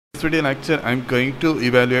this video lecture I am going to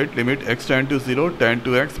evaluate limit x tend to 0 tan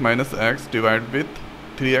 2x minus x divided with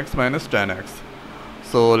 3x minus tan x.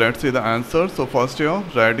 So let's see the answer. So first here,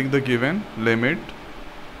 writing the given limit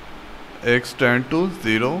x tend to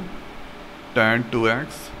 0 tan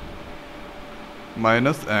 2x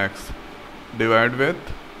minus x divided with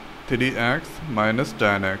 3x minus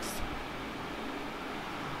tan x.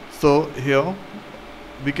 So here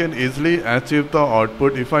we can easily achieve the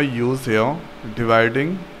output if I use here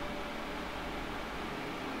dividing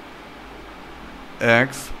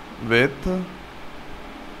x with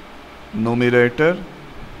numerator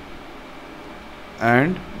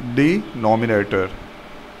and denominator.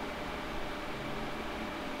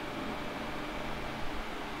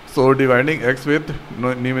 So dividing x with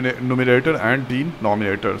numerator and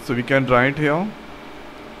denominator. So we can write here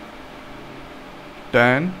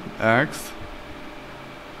tan x.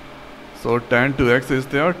 So tan 2x is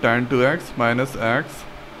there, tan 2x minus x,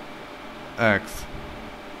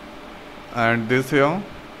 and this here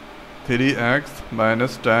 3x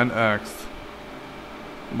minus tan x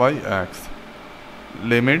by x.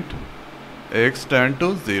 Limit x tend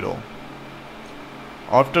to 0.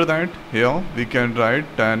 After that, here we can write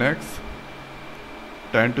tan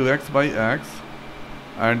 2x by x,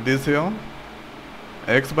 and this here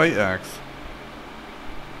x by x,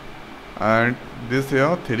 and this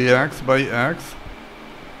here 3x by x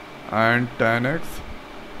and tan x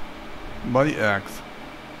by x.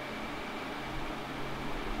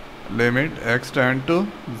 Limit x tend to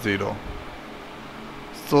 0.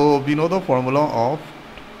 So we know the formula of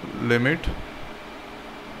limit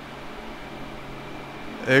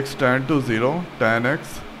x tend to 0 tan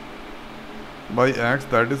x by x,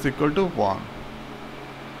 that is equal to 1.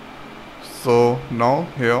 So now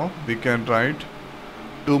here we can write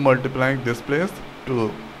 2 multiplying this place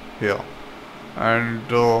to here, and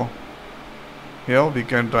here we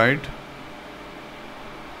can write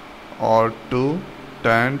 2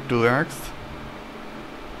 tan 2x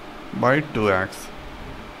by 2x,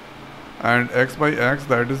 and x by x,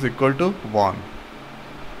 that is equal to 1.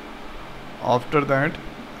 After that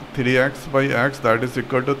 3x by x, that is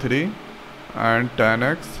equal to 3, and tan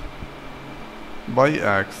x by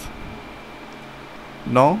x.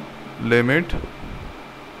 Now limit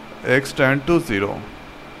x tend to 0.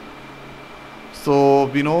 So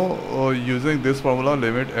we know using this formula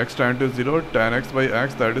limit x tend to 0 tan x by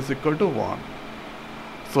x, that is equal to 1.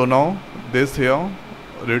 So now this here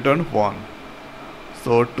return 1.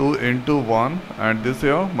 So 2 into 1, and this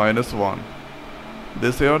here minus 1.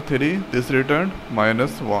 This here 3, this returned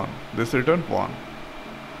minus 1, this returned 1.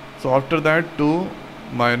 So after that 2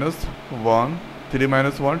 minus 1, 3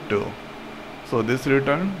 minus 1, 2. So this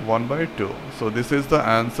returned 1 by 2. So this is the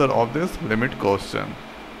answer of this limit question.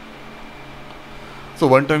 So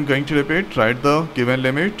one time going to repeat, write the given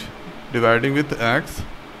limit dividing with x.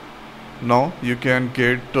 Now you can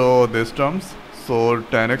get these terms. So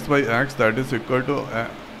tan x by x, that is equal to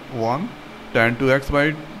 1. Tan 2x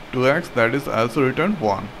by 2x, that is also returned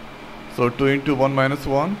 1. So 2 into 1 minus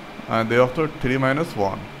 1, and thereafter 3 minus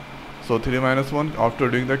 1. So 3 minus 1, after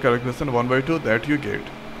doing the calculation 1 by 2, that you get.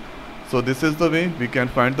 So this is the way we can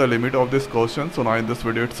find the limit of this question. So now in this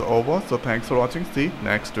video it's over. So thanks for watching. See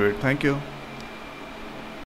next to it. Thank you.